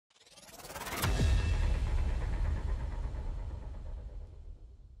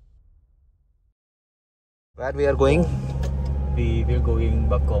Where we are going? We will going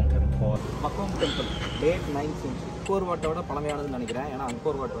Bakong temple. Bakong temple, late 9th century. Angkor Wat ஓட பழமையானதுன்னு நினைக்கிறேன். ஏன்னா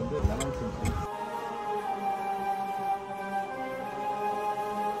Angkor Wat வந்து 11th century.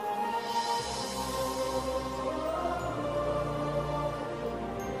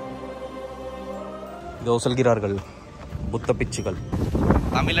 இதோ சொல்கிறார்கள் புத்த பிச்சுகள்.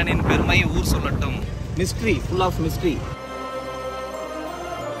 தமிழனின் பெருமை ஊர் சொல்லட்டும். Mystery, full of mystery.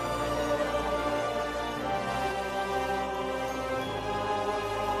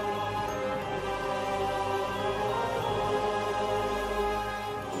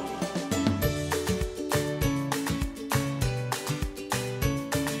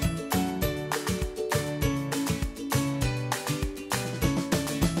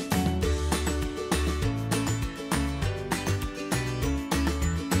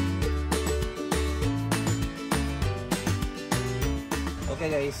 Okay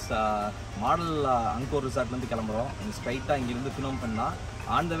guys, model Angkor ரிசார்ட்லேருந்து கிளம்புறோம். ஸ்ட்ரைட்டாக இங்கேருந்து ஃபினம் பண்ணால்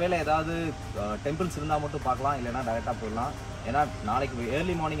அந்த வேலை ஏதாவது டெம்பிள்ஸ் இருந்தால் மட்டும் பார்க்கலாம், இல்லைனா டேரெக்டாக போயிடலாம். ஏன்னா நாளைக்கு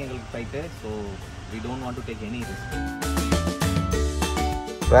ஏர்லி மார்னிங் எங்களுக்கு flight. So we don't want to take any risk.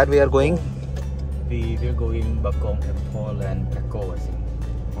 Where we are going? We will going Bakong temple and Angkor Wat.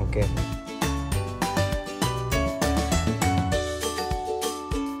 Okay.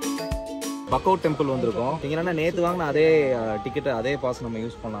 பக்கோ டெம்பிள் வந்திருக்கோம். நீங்கள் என்னென்னா நேற்று வாங்கின அதே டிக்கெட்டு அதே பாஸ் நம்ம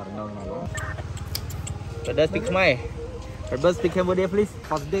யூஸ் பண்ணலாம் 2வது நாளும். Red bus big Cambodia please.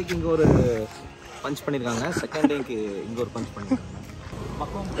 First டேக்கு இங்கே ஒரு பஞ்ச் பண்ணியிருக்காங்க, செகண்ட் டேக்கு இங்கே ஒரு பஞ்ச் பண்ணியிருக்காங்க.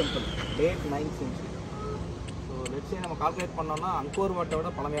 பக்கோங் temple late 9th century. So let's say நம்ம கால்குலேட் பண்ணோம்னா அங்கோர் வாட்டை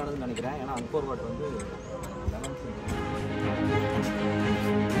விட பழமையானதுன்னு நினைக்கிறேன். ஏன்னா அங்கோர் வாட் வந்து 11th century.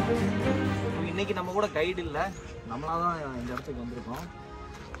 இன்றைக்கி நம்ம கூட கைடு இல்லை, நம்மளாக தான் இந்த இடத்துக்கு வந்திருக்கோம்.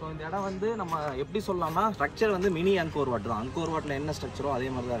 ஸோ இந்த இடம் வந்து நம்ம எப்படி சொல்லலாம்னா ஸ்ட்ரக்சர் வந்து மினி அங்கோர் வாட் தான். அங்கோர் வாட்டில் என்ன ஸ்ட்ரக்சரோ அதே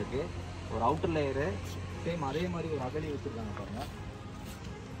மாதிரி தான் இருக்குது. ஒரு அவுட்டர் லேயரு சேம் அதே மாதிரி ஒரு அகழி வச்சுருக்காங்க பாருங்கள்.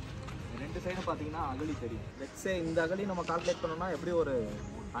 2 சைடும் பார்த்தீங்கன்னா அகழி தெரியும். லெட்ஸே இந்த அகழி நம்ம கால்குலேட் பண்ணோம்னா எப்படி ஒரு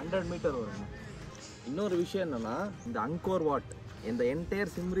 100 மீட்டர் வரும். இன்னொரு விஷயம் என்னென்னா இந்த அங்கோர் வாட் இந்த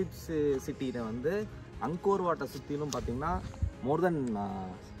என்டையர் சிம்ரிப் சிட்டியில் வந்து அங்கோர் வாட்டை சுற்றிலும் பார்த்தீங்கன்னா மோர் தென்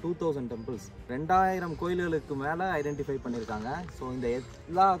 2000 டெம்பிள்ஸ், 2000 கோயில்களுக்கு மேலே ஐடென்டிஃபை பண்ணியிருக்காங்க. ஸோ இந்த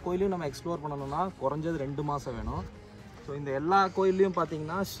எல்லா கோயிலையும் நம்ம எக்ஸ்ப்ளோர் பண்ணணும்னா குறைஞ்சது 2 மாதம் வேணும். ஸோ இந்த எல்லா கோயில்லையும்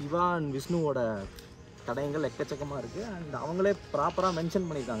பார்த்தீங்கன்னா சிவா அண்ட் விஷ்ணுவோட தடயங்கள் எக்கச்சக்கமாக இருக்குது. அண்ட் அவங்களே ப்ராப்பராக மென்ஷன்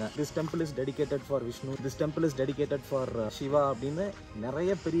பண்ணியிருக்காங்க, this temple is dedicated for Vishnu, this temple is dedicated for Siva அப்படின்னு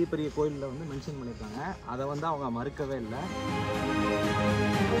நிறைய பெரிய பெரிய கோயிலில் வந்து மென்ஷன் பண்ணியிருக்காங்க. அதை வந்து அவங்க மறுக்கவே இல்லை.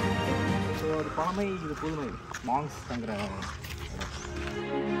 ஸோ அது பழமை, இது புதுமை, மாங்ஸ் தங்குற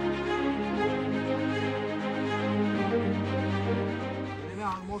இதுவே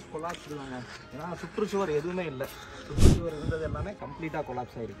ஆல்மோஸ்ட் கொலாப்ஸ் இருக்காங்க. ஏன்னா சுற்றுச்சுவர் எதுவுமே இல்லை, சுற்றுச்சுவர் இருந்தது எல்லாமே கம்ப்ளீட்டாக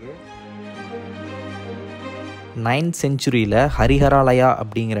கொலாப்ஸ் ஆகிருக்கு. 9th centuryயில் ஹரிஹராலயா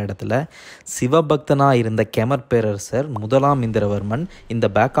அப்படிங்கிற இடத்துல சிவபக்தனாக இருந்த கெமர் பேரரசர் 1ஆம் இந்திரவர்மன் இந்த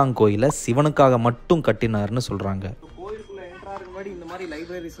பேக்காங் கோயிலை சிவனுக்காக மட்டும் கட்டினார்னு சொல்கிறாங்க. கோயிலுக்குள்ளே என்ட்ராருக்கு முன்னாடி இந்த மாதிரி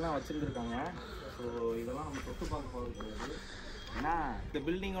லைப்ரரிஸ்லாம் வச்சுருந்துருக்காங்க. ஸோ இதெல்லாம் நம்ம தொட்டு பார்க்க போகிறது கிடையாது. ஏன்னா இந்த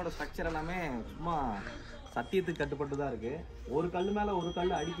பில்டிங்கோட ஸ்ட்ரக்சர் எல்லாமே சும்மா சத்தியத்துக்கு கட்டுப்பட்டு தான் இருக்குது. ஒரு கல் மேலே ஒரு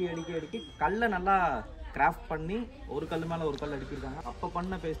கல் அடுக்கி கல்லை நல்லா கிராஃப்ட் பண்ணி ஒரு கல் மேலே ஒரு கல் அடுக்கியிருக்காங்க. அப்போ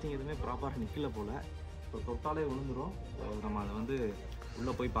பண்ண பேஸ்டிங் எதுவுமே ப்ராப்பராக நிற்கல போல். ஸோ தொட்டாலே விழுந்துடும். ஸோ நம்ம அதை வந்து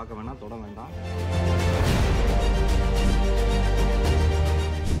உள்ளே போய் பார்க்க வேணாம், தொட வேண்டாம்.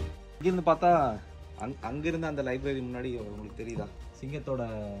 இங்கேருந்து பார்த்தா அங்கிருந்து அந்த லைப்ரரி முன்னாடி உங்களுக்கு தெரியுதா சிங்கத்தோட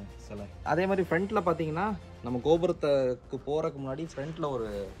சிலை. அதே மாதிரி ஃப்ரண்ட்டில் பார்த்தீங்கன்னா நம்ம கோபுரத்துக்கு போகிறதுக்கு முன்னாடி ஃப்ரண்ட்டில் ஒரு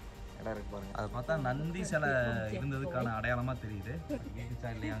இடம் இருக்கு பாருங்க. அதை பார்த்தா நந்தி சிலை இருந்ததுக்கான அடையாளமாக தெரியுது. கேட்டுச்சா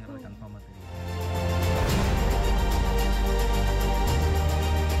இல்லையாங்கிறது கன்ஃபார்மாக தெரியுது.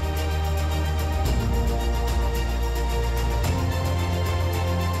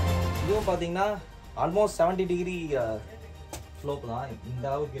 இதுவும் பார்த்தீங்கன்னா ஆல்மோஸ்ட் 70 டிகிரி ஸ்லோப் தான், இந்த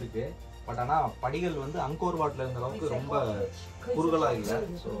அளவுக்கு இருக்குது. பட் ஆனால் படிகள் வந்து அங்கோர் வாட்டில் இருந்த அளவுக்கு ரொம்ப குறுகலாக இல்லை.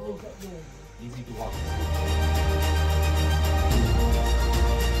 So easy to walk.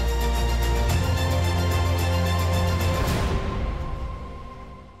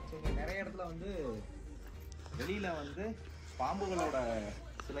 So இங்கே நிறைய இடத்துல வந்து வெளியில் வந்து பாம்புகளோட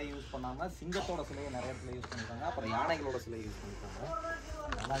சிலை யூஸ் பண்ணாமல் சிங்கத்தோட சிலையை நிறைய இடத்துல யூஸ் பண்ணியிருக்காங்க. அப்புறம் யானைகளோட சிலையை யூஸ் பண்ணியிருக்காங்க.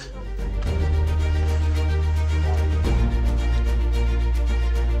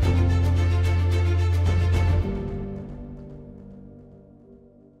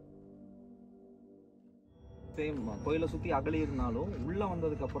 சேம் கோயிலை சுற்றி அகலி இருந்தாலும் உள்ளே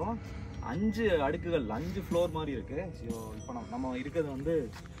வந்ததுக்கப்புறம் 5 அடுக்குகள் 5 ஃப்ளோர் மாதிரி இருக்குது. ஸோ இப்போ நம்ம இருக்கிறது வந்து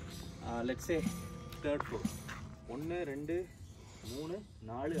லெட்ஸே 3rd ஃப்ளோர். 1 2 3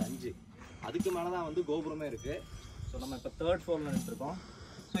 4 5 அதுக்கு மேலே தான் வந்து கோபுரமே இருக்குது. ஸோ நம்ம இப்போ 3rd floor நின்றுருக்கோம்.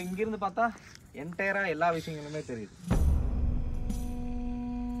 ஸோ இங்கேருந்து பார்த்தா என்டையராக எல்லா விஷயங்களுமே தெரியுது.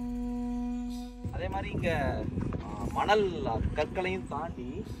 அதே மாதிரி இங்கே மணல் கற்களையும் தாண்டி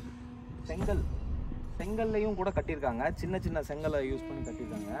செங்கல்லையும் கூட கட்டியிருக்காங்க. சின்ன சின்ன செங்கலை யூஸ் பண்ணி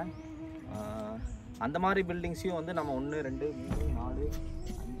கட்டியிருக்காங்க. அந்த மாதிரி பில்டிங்ஸையும் வந்து நம்ம 1 2 3 4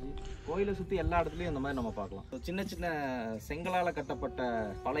 5 கோயிலை சுற்றி எல்லா இடத்துலையும் இந்த மாதிரி நம்ம பார்க்கலாம். ஸோ சின்ன சின்ன செங்கலால் கட்டப்பட்ட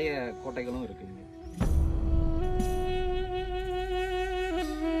பழைய கோட்டைகளும் இருக்குங்க.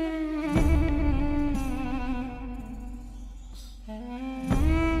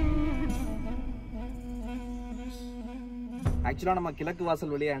 ஆக்சுவலாக நம்ம கிழக்கு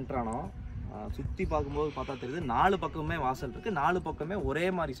வாசல் வழியாக என்ட்ரானோம். சுற்றி பார்க்கும்போது பார்த்தா தெரியுது 4 பக்கமே வாசல் இருக்குது. 4 பக்கமே ஒரே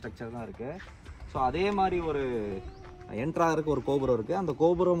மாதிரி ஸ்ட்ரக்சர் தான் இருக்குது. ஸோ அதே மாதிரி ஒரு என்ட்ராகிறதுக்கு ஒரு கோபுரம் இருக்குது. அந்த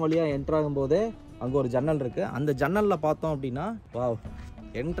கோபுரம் வழியாக என்ட்ராகும் போதே அங்கே ஒரு ஜன்னல் இருக்குது. அந்த ஜன்னலில் பார்த்தோம் அப்படின்னா வாவ்,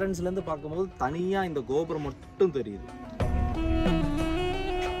 என்ட்ரன்ஸ்லேருந்து பார்க்கும்போது தனியாக இந்த கோபுரம் மட்டும் தெரியுது.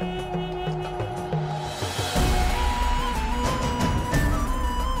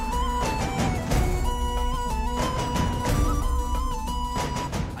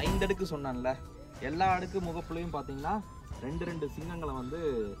 அடுக்கு சொன்னான்ல, எல்லா அடுக்கு முகப்புலையும் பார்த்தீங்கன்னா 2 சிங்கங்களை வந்து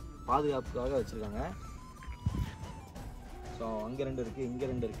பாதுகாப்புக்காக வச்சுருக்காங்க. ஸோ அங்கே 2 இருக்குது, இங்கே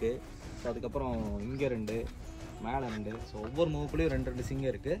 2 இருக்குது. ஸோ அதுக்கப்புறம் இங்கே 2, மேலே 2. ஸோ ஒவ்வொரு முகப்புலையும் 2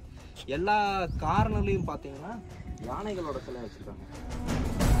 சிங்கம் இருக்குது. எல்லா கார்னர்லையும் பார்த்தீங்கன்னா யானைகளோட சிலை வச்சுருக்காங்க.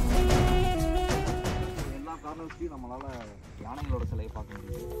 எல்லா கார்னர்ஸ்லையும் நம்மளால் யானைகளோட சிலையை பார்க்க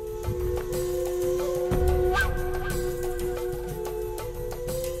முடியுது.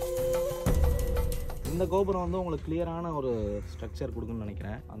 இந்த கோபுரம் வந்து உங்களுக்கு கிளியரான ஒரு ஸ்ட்ரக்சர் கொடுக்குன்னு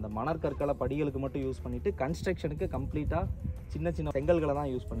நினைக்கிறேன். அந்த மணற்கற்களை படிகளுக்கு மட்டும் யூஸ் பண்ணிட்டு கன்ஸ்ட்ரக்ஷனுக்கு கம்ப்ளீட்டாக சின்ன சின்ன செங்கல்களை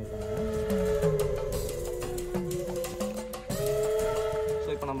தான் யூஸ் பண்ணியிருக்காங்க. ஸோ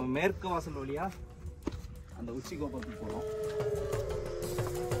இப்போ நம்ம மேற்கு வாசல் வழியாக அந்த உச்சி கோபுரத்துக்கு போகிறோம்.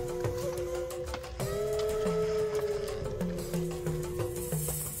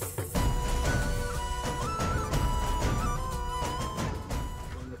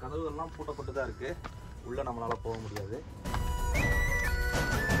 இந்த கதவுகள்லாம் பூட்டப்பட்டு தான் இருக்குது. உள்ள நம்மளால போக முடியாது.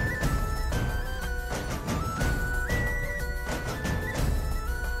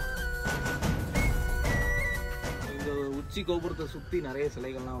 இந்த உச்சி கோபுரத்தை சுத்தி நிறைய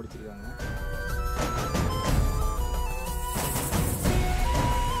சிலைகள்லாம் வச்சிருக்காங்க.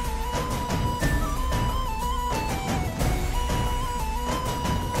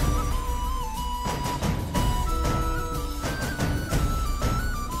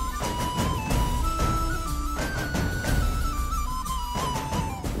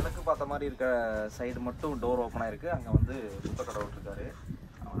 மாதிரி இருக்க சைடு மட்டும் டோர் ஓப்பனாக இருக்குது. அங்கே வந்து சுத்த கடவுள் இருக்காரு.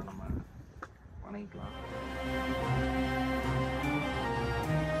 அவரை நம்ம வணங்கிக்கலாம்.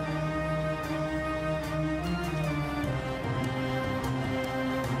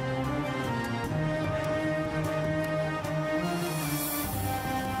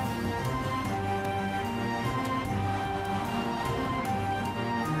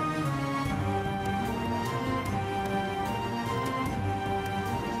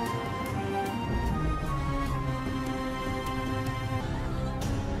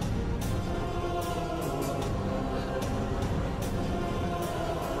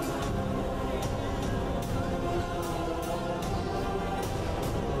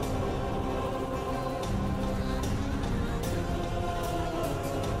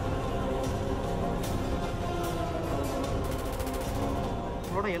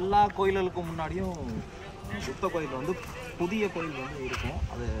 எல்லா கோயில்களுக்கும் முன்னாடியும் சுத்த கோயில் வந்து புதிய கோயில் வந்து இருக்கும்.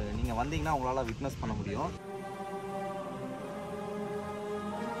 அது நீங்கள் வந்தீங்கன்னா உங்களால் விட்னஸ் பண்ண முடியும்.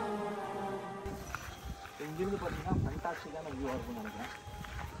 இங்கிருந்து பார்த்தீங்கன்னா ஃபண்டாஸ்டிக்கான வியூவாக இருக்கும்னு நினைக்கிறேன்.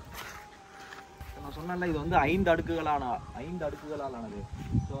 நான் சொன்னேன்ல, இது வந்து 5 அடுக்குகளால் ஆனது.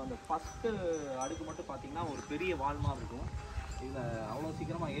 ஸோ அந்த ஃபஸ்ட்டு அடுக்கு மட்டும் பார்த்தீங்கன்னா ஒரு பெரிய வால் மாதிரி இருக்கும். இதில் அவ்வளோ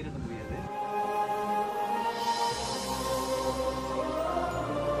சீக்கிரமாக ஏறிட முடியாது.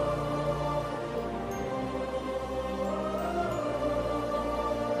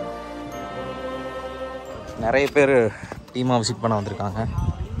 நிறைய பேர் டீமாக விசிட் பண்ண வந்திருக்காங்க.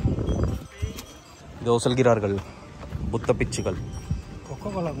 இதோ சொல்கிறார்கள் புத்த பிச்சுகள்.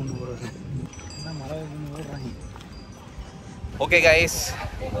 கொக்கோகோலா கொண்டு போகிறது. Okay guys,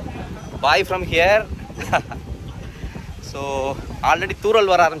 bye from here. So already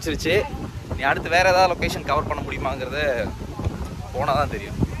தூரல் வர ஆரம்பிச்சிருச்சு. நீ அடுத்து வேறு ஏதாவது லொக்கேஷன் கவர் பண்ண முடியுமாங்கிறது போனால் தான்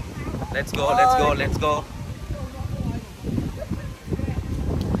தெரியும். Let's go let's go let's go.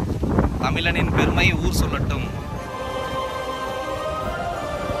 தமிழனின் பெருமை ஊர் சொல்லட்டும்.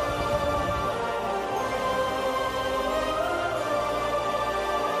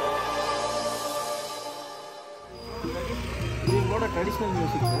 ட்ரெடிஷ்னல்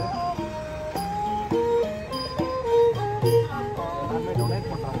மியூசிக் எல்லாமே டொனேட்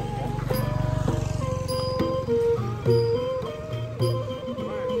பண்ணுறாங்க.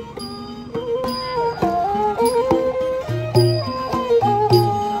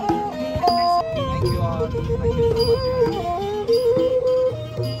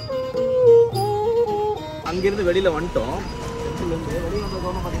 அங்கேருந்து வெளியில் வந்துட்டோம். வெளியே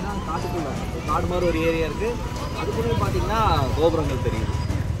வந்ததோட பார்த்தீங்கன்னா காட்டுக்குள்ள காடு மாதிரி ஒரு ஏரியா இருக்குது. அதுக்குள்ளே பார்த்தீங்கன்னா கோபுரங்கள் தெரியுது.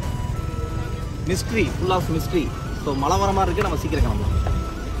 Mystery, full of mystery. So மலை மரமாக இருக்குது. நம்ம சீக்கிரம் கிளம்பலாம்.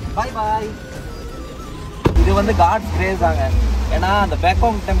 பாய் பாய். இது வந்து காட்ஸ் கிரேஸ் தாங்க. ஏன்னா அந்த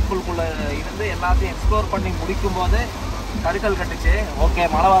பேக்காங் டெம்பிள்குள்ளே இருந்து எல்லாத்தையும் எக்ஸ்ப்ளோர் பண்ணி முடிக்கும் போது கருக்கல் கட்டுச்சு. ஓகே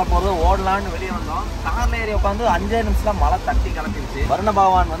மழை வரப்போது ஓடலான்னு வெளியே வந்தோம். காரில் ஏறி உட்காந்து 5 நிமிஷத்தில் மழை தட்டி கிளம்பிடுச்சு. வருண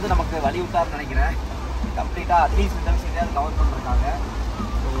பகவான் வந்து நமக்கு வழி விட்டார்னு நினைக்கிறேன். கம்ப்ளீட்டாக அட்லீஸ்ட் இந்த விஷயத்தையாவது கவர் பண்ணிருக்காங்க.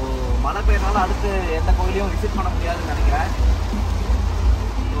 ஸோ மழை பெய்யறனால அடுத்து எந்த கோயிலையும் விசிட் பண்ண முடியாதுன்னு நினைக்கிறேன்.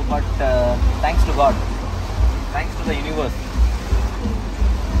 So but thanks to God, thanks to the universe.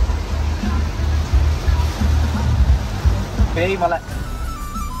 பேய் மலை.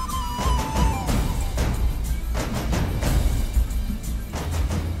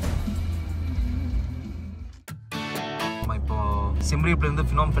 இப்போ சிம்ரீப்லேருந்து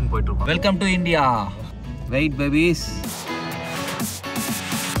ஃபினோம் பென் போயிட்டு இருக்கோம். Welcome to India. Wait babies.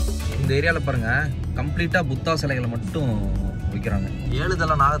 இந்த ஏரியாவில் பாருங்கள் கம்ப்ளீட்டாக புத்தா சிலைகளை மட்டும் விற்கிறாங்க. 7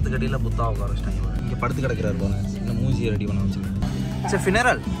 தலை நாகத்துக்கு அடியில் புத்தா உட்கார வச்சிட்டாங்க. இங்கே படுத்து கிடக்கிறாரு பாருங்க. இன்னும் மூஞ்சியை ரெடி பண்ண வச்சுருக்கேன். It's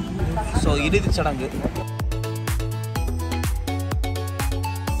funeral. ஸோ இறுதி சடங்கு.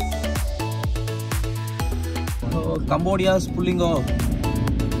 கம்போடியாஸ் புல்லிங்கோ.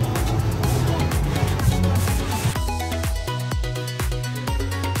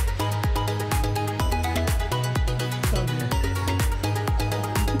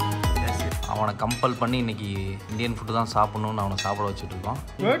 அவனை கம்பல் பண்ணி இன்னைக்கு இந்தியன் ஃபுட்டு தான் சாப்பிடணும்னு அவனை சாப்பிட வச்சுட்டு இருக்கோம்.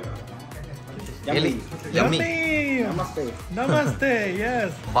 நமஸ்தே. நமஸ்தே.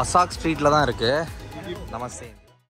 எஸ். பசாக் ஸ்ட்ரீட்ல தான் இருக்கு. நமஸ்தே.